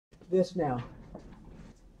this now.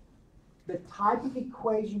 The type of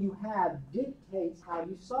equation you have dictates how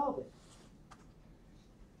you solve it.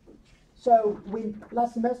 So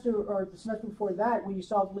last semester or the semester before that, when you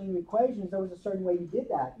solved linear equations, there was a certain way you did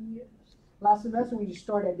that. Yes. Last semester, when you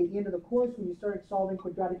started at the end of the course, when you started solving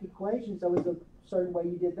quadratic equations, there was a certain way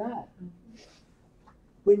you did that.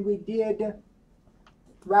 When we did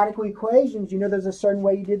radical equations, you know there's a certain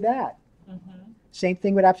way you did that. Same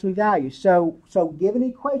thing with absolute value. So given an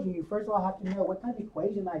equation, you first of all have to know what kind of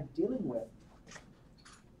equation am I dealing with.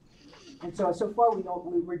 And so far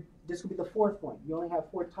this will be the fourth point. You only have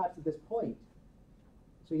 4 types at this point.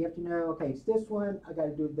 So you have to know, okay, it's this one, I got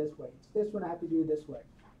to do it this way. It's this one, I have to do it this way.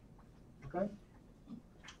 Okay?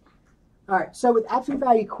 All right, so with absolute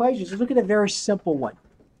value equations, let's look at a very simple one.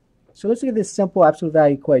 So let's look at this simple absolute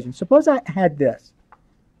value equation. Suppose I had this.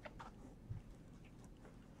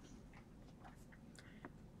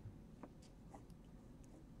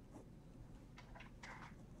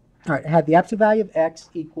 All right, I had the absolute value of x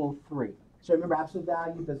equal 3. So remember, absolute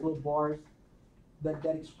value, those little bars, that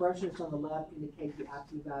expression that's on the left indicates the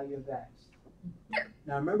absolute value of x.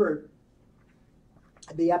 Now remember,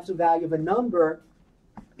 the absolute value of a number,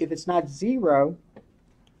 if it's not 0,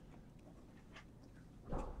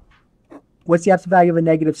 what's the absolute value of a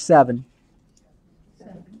negative 7?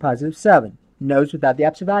 7. Positive 7. Notice without the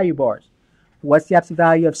absolute value bars. What's the absolute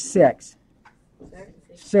value of 6?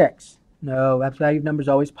 6. No, absolute value of number is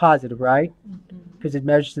always positive, right? Because it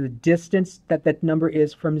measures the distance that number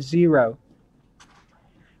is from 0.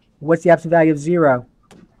 What's the absolute value of 0?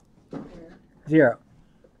 0.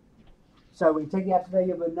 So when you take the absolute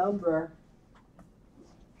value of a number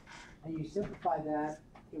and you simplify that,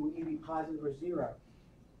 it will either be positive or 0.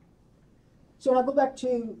 So now go back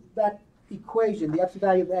to that equation, the absolute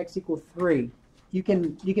value of x equals 3. You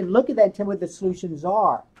can look at that and tell me what the solutions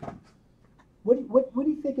are. What do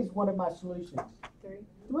you think is one of my solutions? 3.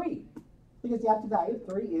 3. Because the absolute value of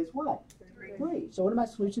 3 is what? 3. So one of my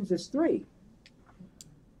solutions is 3.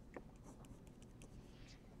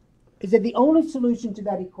 Is it the only solution to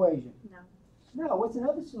that equation? No. No. What's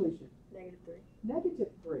another solution? Negative 3. Negative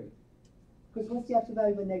 3. Because what's the absolute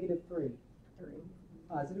value of a negative 3? 3.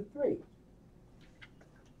 Positive 3.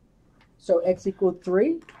 So x equals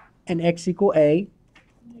 3 and x equal a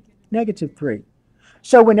negative 3.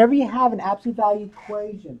 So whenever you have an absolute value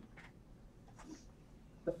equation,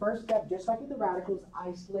 the first step, just like with the radicals,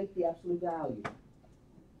 isolate the absolute value.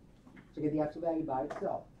 So get the absolute value by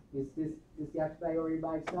itself. Is the absolute value already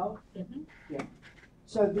by itself? Yeah.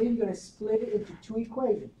 So then you're going to split it into 2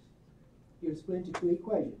 equations. You're going to split into 2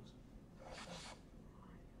 equations.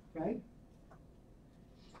 Okay?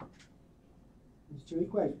 There's 2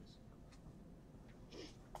 equations.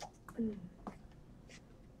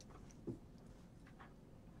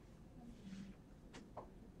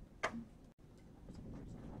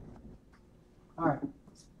 All right.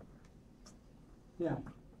 Now,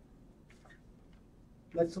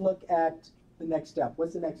 let's look at the next step.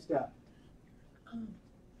 What's the next step?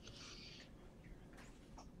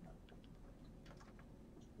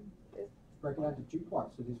 Break it out into 2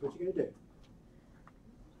 parts. So this is what you're going to do.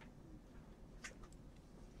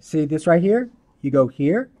 See this right here? You go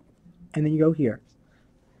here, and then you go here.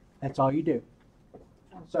 That's all you do.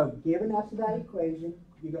 So given an absolute value equation,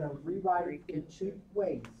 you're going to rewrite it in 2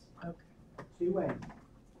 ways. Okay. 2 ways.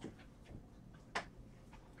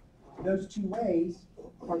 Those 2 ways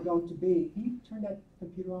are going to be, can you turn that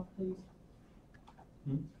computer off, please?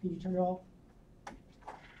 Can you turn it off?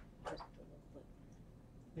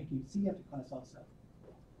 Thank you. See you after class also.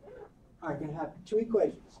 All right, going to have 2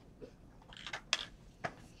 equations.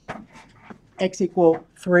 X equal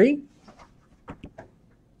 3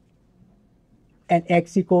 and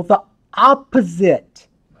x equal the opposite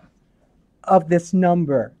of this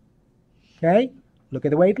number. Okay? Look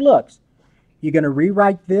at the way it looks. You're going to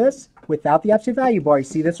rewrite this without the absolute value bar. You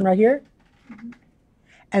see this one right here?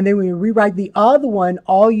 And then when you rewrite the other one,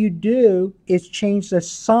 all you do is change the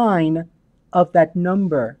sign of that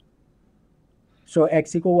number. So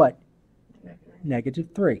x equal what? Negative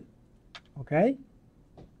 3. Okay?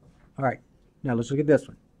 All right. Now let's look at this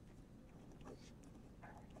one.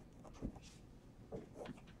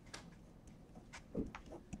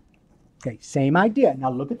 Okay, same idea.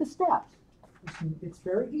 Now look at the steps. It's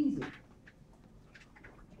very easy.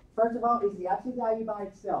 First of all, is the absolute value by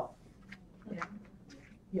itself? Yeah.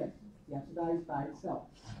 Yes, the absolute value is by itself.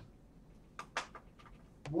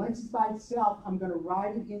 Once it's by itself, I'm going to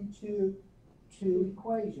write it into 2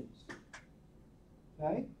 equations.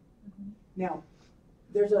 Okay? Now,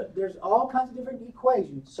 there's all kinds of different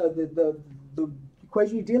equations. So the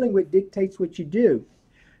equation you're dealing with dictates what you do.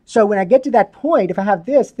 So when I get to that point, if I have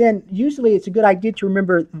this, then usually it's a good idea to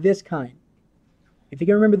remember this kind. If you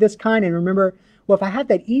can remember this kind and remember, well, if I have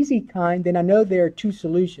that easy kind, then I know there are two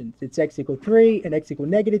solutions. It's x equal 3 and x equal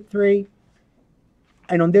negative 3.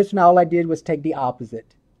 And on this one, all I did was take the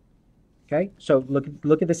opposite. Okay, so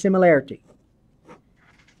look at the similarity.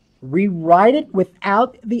 Rewrite it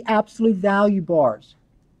without the absolute value bars.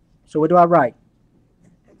 So what do I write?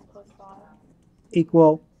 X plus 5.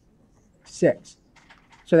 Equal 6.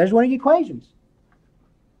 So there's one of the equations.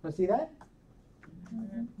 Let's see that?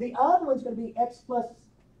 The other one's going to be x plus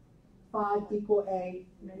 5 equal a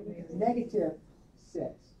negative 6.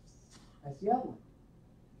 That's the other one.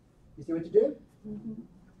 You see what to do?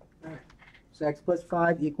 All right. So x plus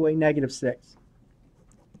 5 equal a negative 6.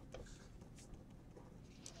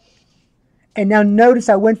 And now notice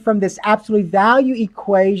I went from this absolute value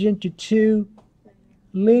equation to two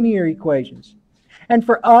linear equations. And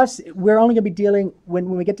for us, we're only going to be dealing, when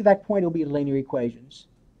we get to that point, it'll be linear equations.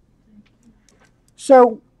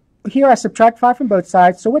 So here I subtract 5 from both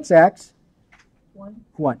sides. So what's x? 1.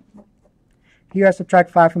 1. Here I subtract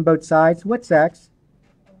 5 from both sides. What's x?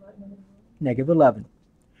 11. Negative 11.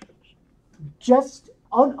 Just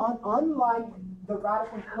unlike the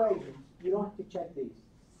radical equations, you don't have to check these.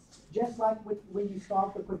 Just like when you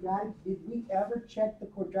solve the quadratic, did we ever check the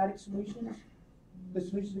quadratic solutions? The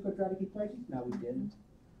solutions to quadratic equations? No, we didn't.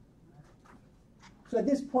 So at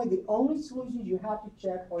this point, the only solutions you have to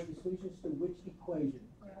check are the solutions to which equation?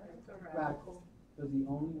 Radical. Those are the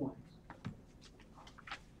only ones.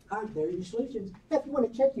 All right, there are your solutions. If you want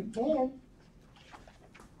to check, you can.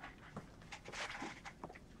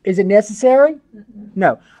 Is it necessary?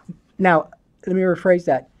 No. Now, let me rephrase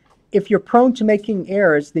that. If you're prone to making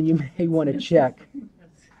errors, then you may want to check.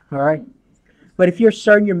 All right? But if you're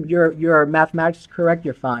certain your mathematics is correct,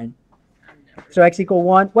 you're fine. So x equal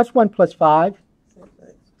 1. What's 1 plus 5?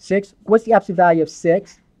 6. What's the absolute value of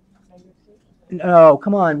 6? No,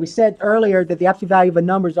 come on. We said earlier that the absolute value of a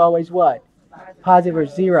number is always what? Positive or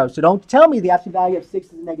 0. So don't tell me the absolute value of 6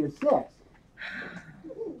 is negative 6.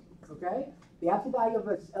 Okay? The absolute value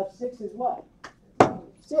of 6 is what?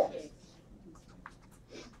 6.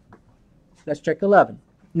 Let's check 11.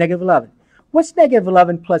 Negative 11. What's negative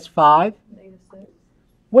 11 plus 5? Negative 6.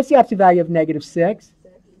 What's the absolute value of negative 6?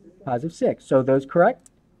 Positive 6. So those correct?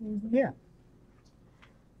 Yeah.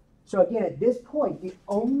 So again, at this point, the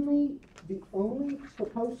only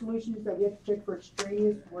proposed solutions that we have to check for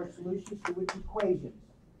extraneous were solutions to which equations?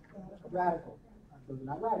 Radical. Those are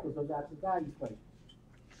not radicals, those are absolute value equations.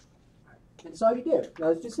 And so you do. Now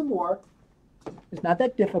let's do some more. It's not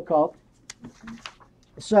that difficult.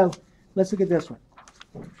 So let's look at this one.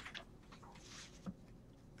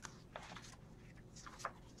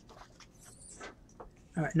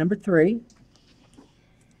 All right, number 3.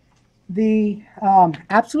 The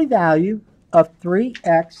absolute value of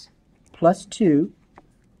 3x plus 2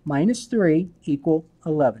 minus 3 equal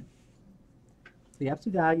 11. The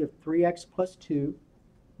absolute value of 3x plus 2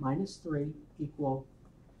 minus 3 equal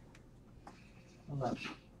 11.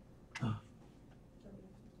 All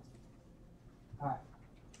right.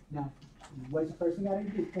 Now, what's the first thing I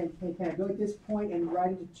need to do? Can I go at this point and write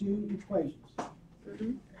into two equations?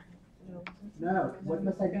 No. What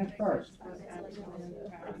must I do first?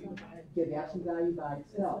 Get the absolute value by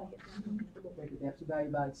itself. Get the absolute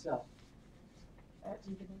value by itself.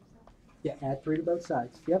 Yeah, add 3 to both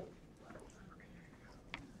sides. Yep.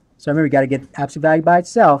 So remember, we got to get absolute value by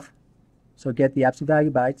itself. So get the absolute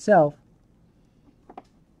value by itself.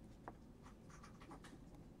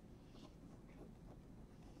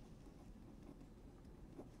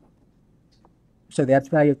 So the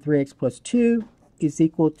absolute value of 3x plus 2 is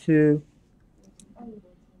equal to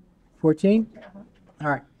 14? All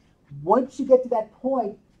right. Once you get to that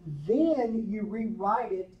point, then you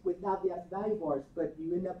rewrite it without the absolute value bars, but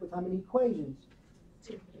you end up with how many equations?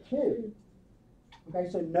 2. Okay,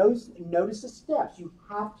 so notice the steps. You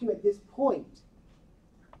have to at this point.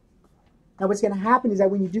 Now what's going to happen is that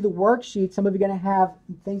when you do the worksheet, some of you are going to have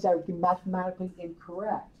things that are mathematically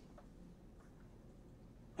incorrect.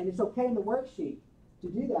 And it's okay in the worksheet to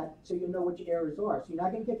do that so you'll know what your errors are. So you're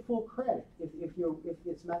not going to get full credit if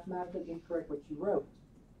it's mathematically incorrect what you wrote.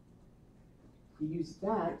 You use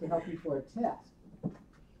that to help you for a test.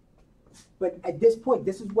 But at this point,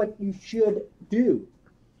 this is what you should do.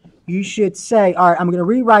 You should say, all right, I'm going to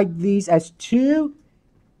rewrite these as 2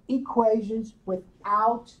 equations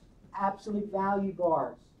without absolute value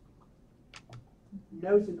bars.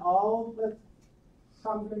 Notice in all the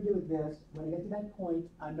problems I'm going to do with this, when I get to that point,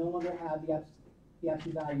 I no longer have the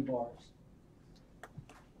absolute value bars.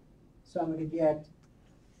 So I'm going to get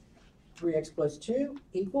 3x plus 2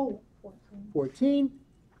 equal 14.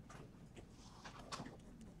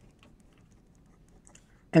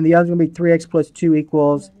 And the other's going to be 3x plus 2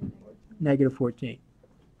 equals negative 14.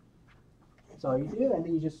 That's all you do, and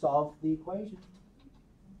then you just solve the equation.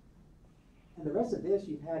 And the rest of this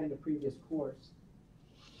you've had in the previous course.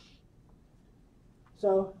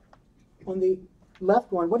 So on the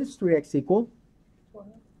left one, what does 3x equal? 12.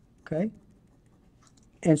 Okay.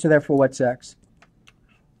 And so therefore, what's x?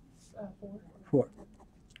 4. 4.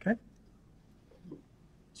 Okay.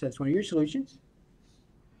 So that's one of your solutions.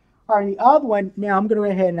 All right, the other one, now I'm going to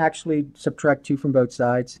go ahead and actually subtract 2 from both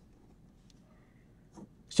sides.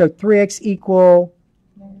 So 3x equal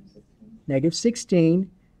negative 16.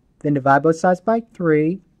 Then divide both sides by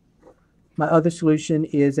 3. My other solution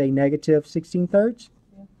is a negative 16 thirds.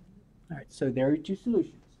 Yeah. All right, so there are your two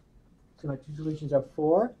solutions. So my two solutions are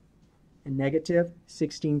 4 and negative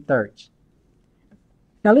 16 thirds.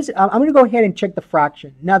 Now listen, I'm going to go ahead and check the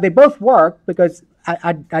fraction. Now they both work because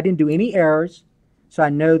I didn't do any errors, so I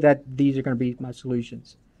know that these are going to be my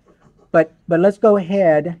solutions. But let's go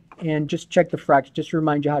ahead and just check the fraction, just to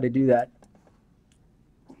remind you how to do that.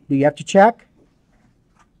 Do you have to check?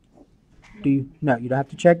 No, you don't have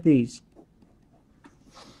to check these.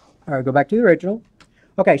 All right, go back to the original.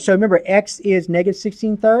 Okay, so remember, x is negative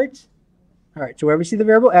 16 thirds. All right, so wherever you see the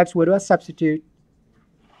variable x, what do I substitute?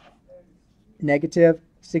 Negative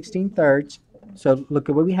 16 thirds. So look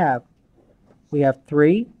at what we have. We have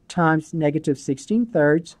 3 times negative 16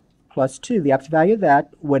 thirds plus 2. The absolute value of that,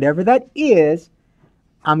 whatever that is,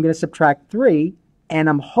 I'm going to subtract 3, and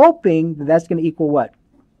I'm hoping that that's going to equal what?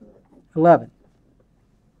 11.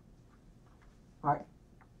 All right.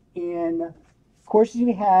 In courses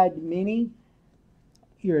we had many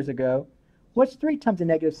years ago, what's 3 times a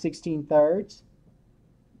negative 16 thirds?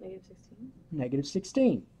 Negative 16. Negative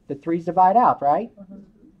 16. The 3's divide out, right? Uh-huh.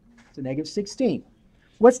 So negative 16.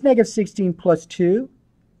 What's negative 16 plus 2?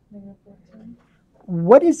 Negative 14.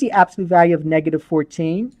 What is the absolute value of negative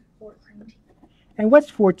 14? 14. And what's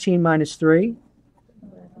 14 minus 3?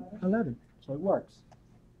 11. So it works.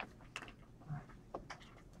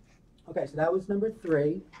 Okay, so that was number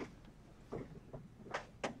 3.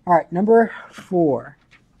 All right, number 4.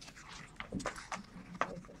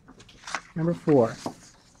 Number 4.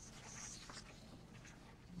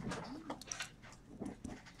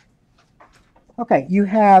 Okay, you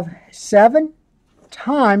have 7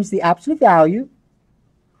 times the absolute value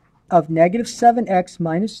of negative 7x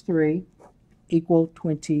minus 3 equal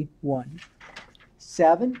 21.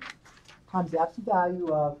 7 times the absolute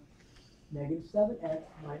value of negative 7x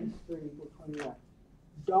minus 3 equals 21.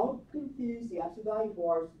 Don't confuse the absolute value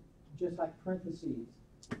bars just like parentheses.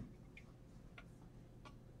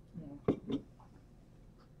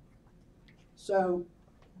 So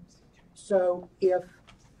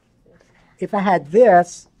if I had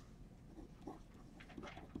this,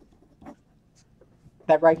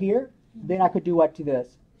 that right here, then I could do what to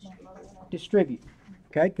this? Distribute.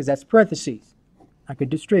 Okay, because that's parentheses. I could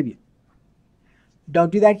distribute.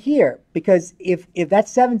 Don't do that here, because if that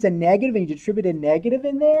 7's a negative and you distribute a negative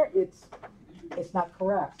in there, it's not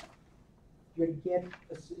correct. You're going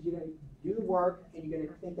to do the work, and you're going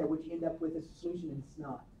to think that what you end up with is a solution, and it's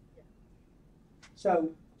not.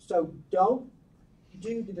 So don't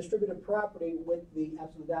do the distributive property with the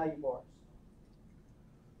absolute value bars.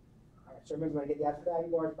 All right, so remember, we're going to get the absolute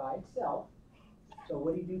value bars by itself. So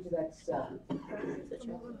what do you do to that 7?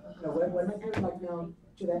 No, what am I doing right now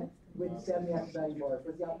to that with 7 the absolute value bars?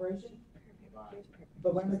 What's the operation?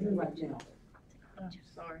 But what am I doing right now?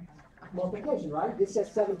 Sorry. Multiplication, right? This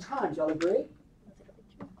says 7 times. Y'all agree?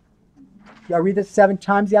 Y'all read this 7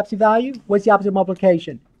 times the absolute value? What's the opposite of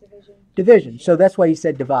multiplication? Division. Division. So that's why he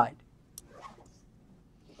said divide.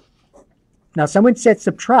 Now, someone said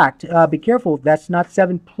subtract. Be careful. That's not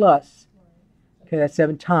 7 plus. Okay, that's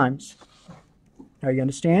 7 times. Now, you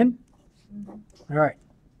understand? All right.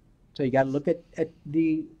 So you got to look at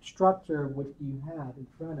the structure of what you have in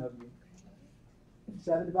front of you.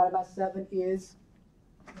 7 divided by 7 is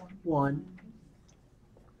 1.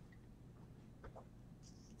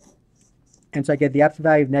 And so I get the absolute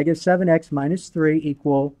value of negative 7x minus 3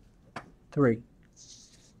 equal 3.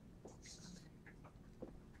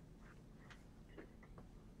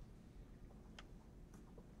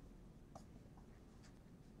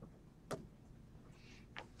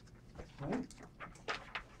 Right?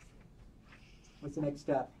 What's the next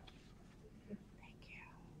step?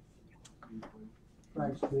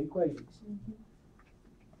 Right, so 2 equations.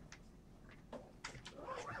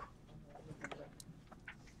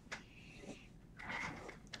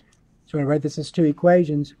 So when I write this as 2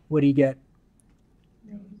 equations, what do you get?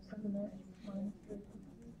 Negative 7x minus 3.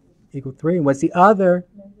 Equal 3. And what's the other?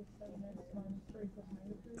 Negative 7x minus 3 plus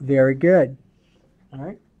negative 3. Very good. All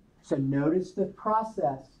right. So notice the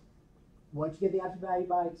process. Once you get the absolute value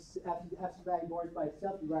bars by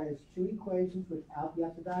itself, you write it as two equations without the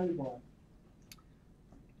absolute value bar.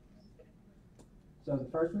 So the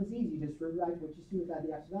first one's easy. You just rewrite what you see without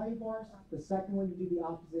the absolute value bars. The second one, you do the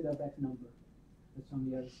opposite of that number that's on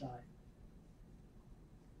the other side.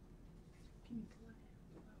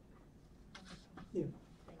 Yeah.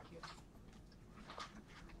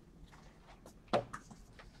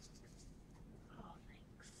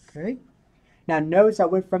 Okay. Now notice I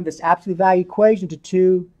went from this absolute value equation to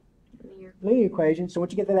two linear equations. So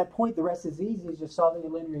once you get to that point, the rest is easy. It's just solving a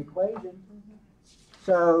linear equation.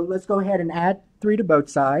 So let's go ahead and add 3 to both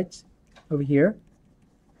sides over here.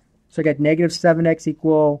 So I got negative 7x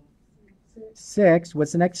equal 6.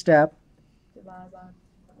 What's the next step? Divide by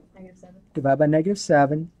negative 7. Divide by negative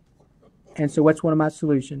 7. And so what's one of my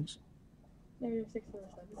solutions? Negative 6 over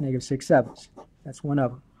 7. Negative 6/7. That's one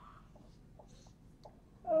of them.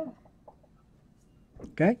 Oh.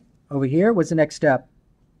 Okay. Over here, what's the next step?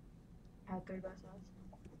 Add 3 by sides.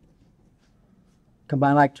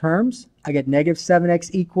 Combine like terms. I get negative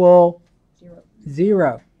 7x equal 0.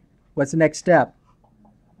 0. What's the next step?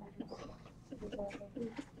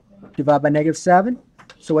 Divide by negative 7.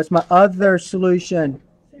 So what's my other solution?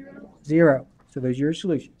 0. 0. So those are your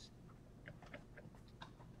solutions.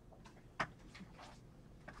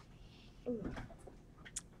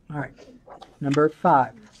 All right. Number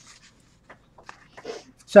 5.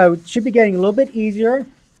 So it should be getting a little bit easier.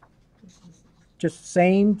 Just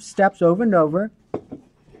same steps over and over.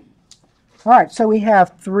 All right, so we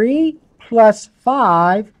have 3 plus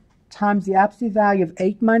 5 times the absolute value of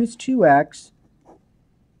 8 minus 2x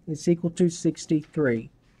is equal to 63.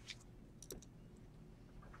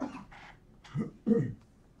 All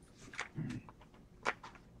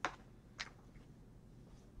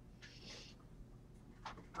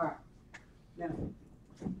right, now,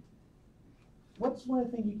 what's one of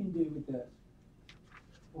the things you can do with this?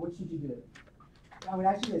 Or what should you do? I would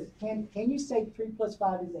ask you this, can you say 3 plus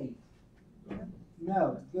 5 is 8?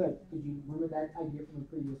 No, good, because you remember that idea from the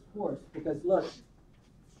previous course. Because look,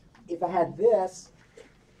 if I had this,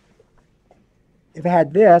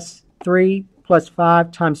 3 plus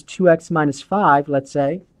 5 times 2x minus 5, let's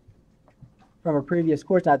say, from a previous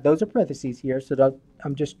course. Now, those are parentheses here, so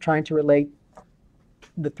I'm just trying to relate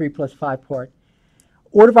the 3 plus 5 part.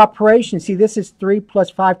 Order of operations, see, this is 3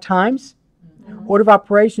 plus 5 times. Order of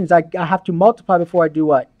operations, I have to multiply before I do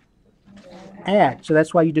what? Add. So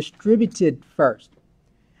that's why you distributed first.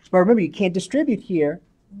 But remember, you can't distribute here.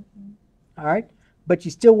 All right? But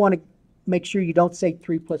you still want to make sure you don't say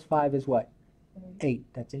 3 plus 5 is what? 8.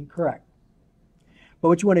 That's incorrect. But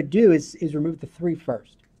what you want to do is remove the 3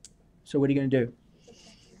 first. So what are you going to do?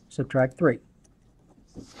 Subtract 3.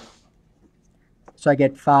 So I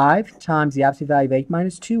get 5 times the absolute value of 8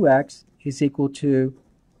 minus 2x is equal to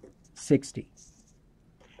 60.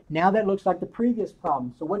 Now that looks like the previous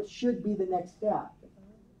problem. So what should be the next step?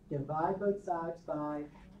 Divide both sides by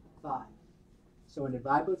 5. So when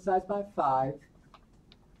divide both sides by 5,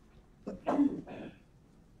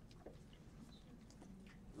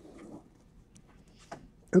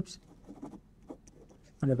 oops.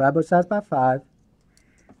 When divide both sides by 5,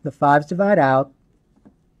 the 5's divide out.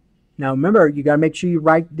 Now remember, you got to make sure you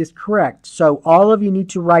write this correct. So all of you need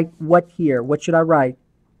to write what here? What should I write?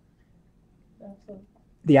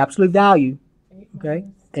 The absolute value, okay?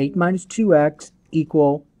 8 minus 2x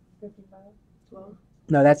equal 55. 12.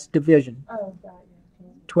 No, that's division. Oh, got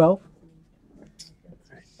it. 12.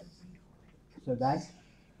 So that's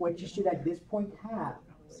what you should at this point have.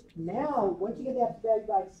 Now, once you get that value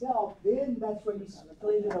by itself, then that's where you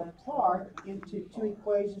split it apart into 2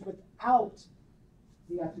 equations without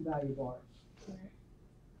the absolute value bars.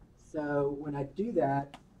 So when I do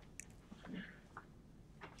that,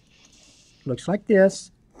 looks like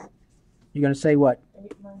this. You're going to say what?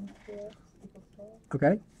 8 minus 2x equals 12.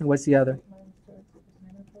 Okay. And what's the other? 8 minus 2x equals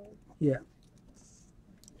negative 12. Yeah.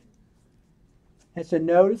 And so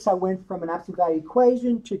notice I went from an absolute value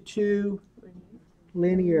equation to 2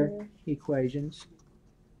 linear equations.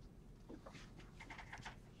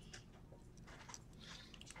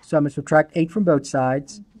 So I'm going to subtract 8 from both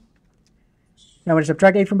sides. Now when I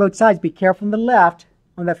subtract 8 from both sides, be careful on the left.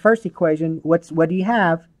 On that first equation, what do you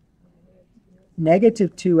have?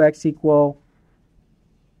 Negative 2x equal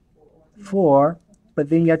 4. But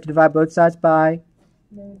then you have to divide both sides by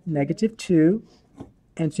negative 2.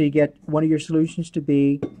 And so you get one of your solutions to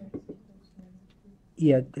be,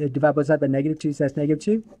 divide both sides by negative 2, so that's negative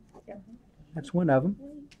 2. That's one of them.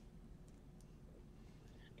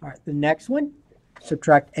 All right, the next one,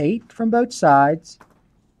 subtract 8 from both sides.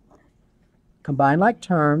 Combine like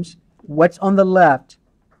terms. What's on the left?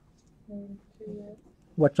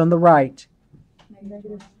 What's on the right?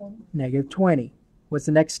 Negative 20. Negative 20. What's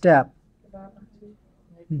the next step? Divide by 2.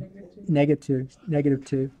 Hmm. Negative 2. Negative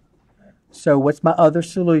 2. So what's my other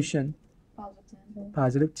solution? Positive 10.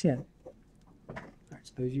 Positive 10. All right,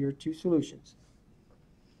 so those are your two solutions.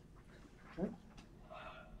 Okay.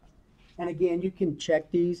 And again, you can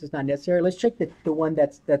check these. It's not necessary. Let's check the one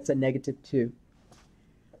that's a negative 2.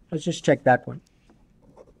 Let's just check that one.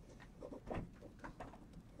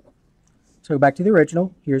 So back to the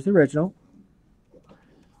original. Here's the original.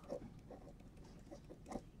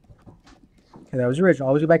 Okay, that was the original.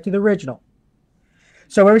 Always go back to the original.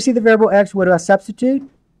 So when we see the variable x, what do I substitute?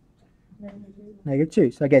 Negative 2. Negative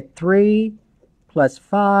 2. So I get 3 plus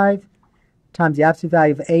 5 times the absolute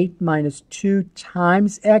value of 8 minus 2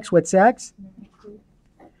 times x. What's x? Negative 2.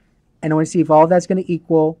 And I want to see if all that's going to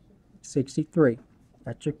equal 63.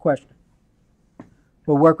 That's your question.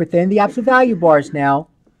 We'll work within the absolute value bars now.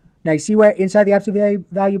 Now you see where inside the absolute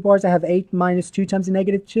value bars I have 8 minus 2 times the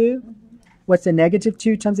negative 2? What's the negative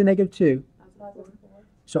 2 times the negative 2? Positive 4.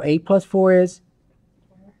 So 8 plus 4 is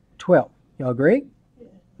 12. Y'all agree? Yeah.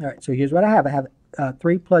 All right, so here's what I have. I have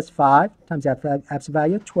 3 plus 5 times the absolute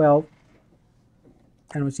value of 12.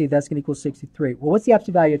 And we'll see if that's going to equal 63. Well, what's the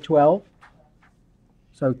absolute value of 12?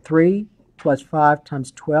 So 3 plus 5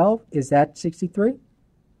 times 12, is that 63?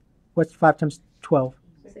 What's 5 times 12?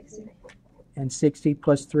 60. And 60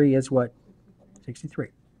 plus 3 is what? 63.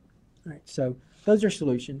 All right, so those are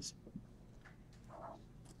solutions.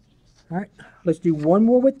 All right, let's do one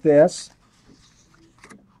more with this.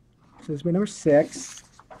 So this will be number 6.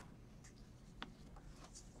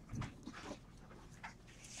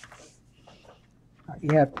 All right,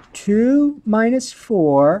 you have 2 minus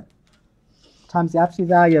 4 times the absolute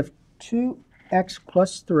value of 2x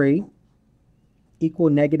plus 3 equal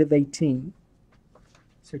negative 18.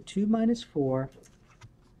 So 2 minus 4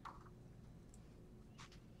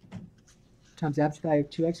 times the absolute value of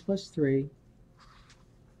 2x plus 3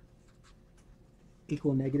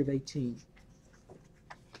 equal negative 18.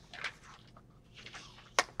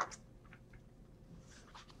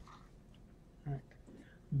 All right.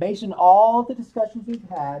 Based on all the discussions we've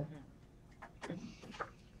had,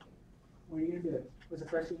 what are you going to do? What's the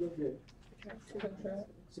first thing you're going to do? Subtract.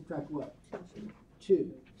 Subtract what?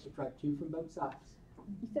 2. Subtract 2 from both sides.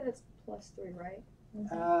 You said it's plus 3, right?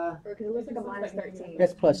 Uh, Or because it looks like a minus 13.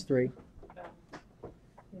 that's plus 3.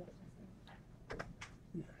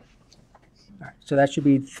 All right, so that should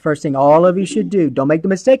be the first thing all of you should do. Don't make the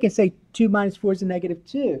mistake and say 2 minus 4 is a negative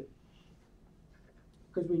 2.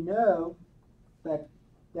 Because we know that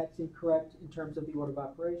that's incorrect in terms of the order of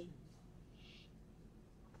operations.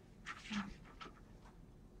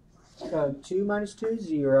 So 2 minus 2 is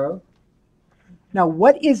 0. Now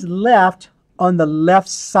what is left on the left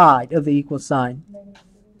side of the equal sign?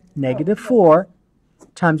 Negative 4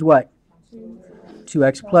 times what?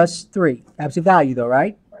 2x plus 3. Absolute value though,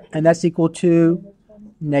 right? And that's equal to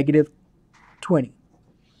negative 20.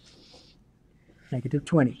 Negative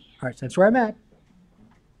 20. All right, so that's where I'm at.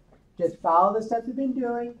 Just follow the steps we've been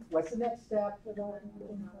doing. What's the next step?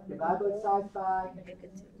 Divide both sides by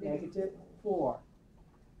negative 4.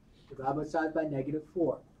 Divide both sides by negative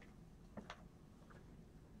 4.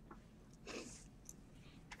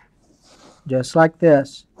 Just like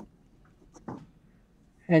this.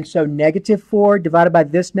 And so negative 4 divided by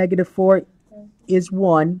this negative 4 is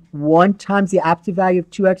 1. 1 times the absolute value of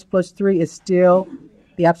 2x plus 3 is still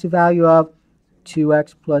the absolute value of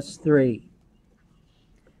 2x plus 3.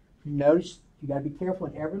 Notice you got to be careful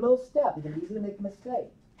in every little step. You can easily make a mistake.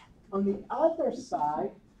 On the other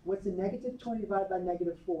side, what's the negative 20 divided by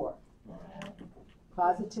negative 4?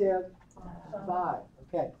 Positive 5.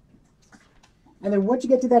 Okay. And then once you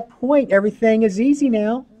get to that point, everything is easy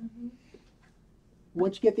now.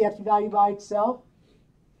 Once you get the absolute value by itself,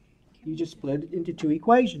 you just split it into 2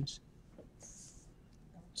 equations.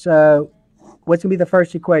 So what's going to be the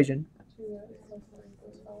first equation? 2x plus 3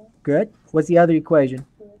 equals 5. Good. What's the other equation?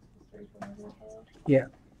 2x plus 3 equals negative 5. Yeah.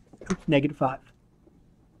 Oops, negative 5.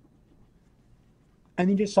 And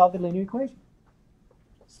then just solve the linear equation.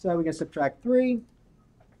 So we're going to subtract 3.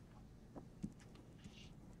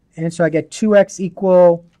 And so I get 2x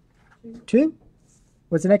equal 2.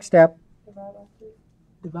 What's the next step? Divide by 2.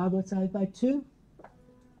 Divide both sides by 2.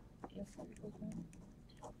 Yes, equals 1.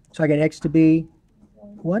 So I get x to be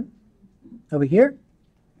 1. Over here,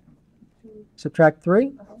 2. subtract 3.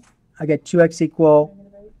 Uh-huh. I get 2x equal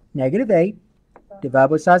Negative 8. negative 8. Divide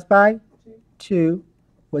both sides by 2. 2.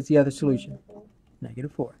 What's the other solution? Negative 4.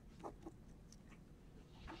 Negative 4.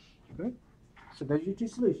 Good. So those are your 2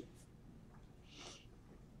 solutions.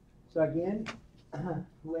 So again,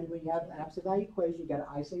 when you have an absolute value equation, you got to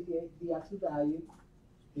isolate the absolute value.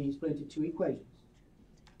 Then you split it into two equations.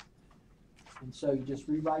 And so you just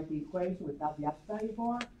rewrite the equation without the absolute value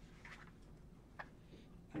bar.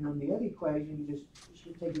 And on the other equation, you just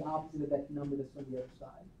should take the opposite of that number that's on the other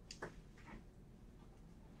side.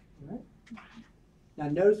 All right? Now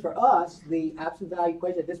notice for us, the absolute value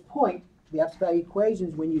equation at this point, the absolute value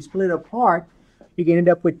equations, when you split it apart, you can end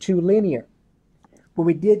up with two linear. When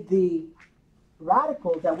we did the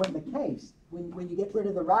radicals, that wasn't the case. When you get rid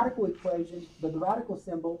of the radical equation, the radical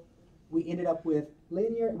symbol, we ended up with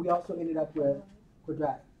linear. We also ended up with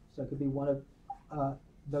quadratic. So it could be one of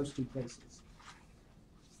those two cases.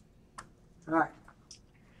 All right.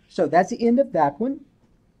 So that's the end of that one.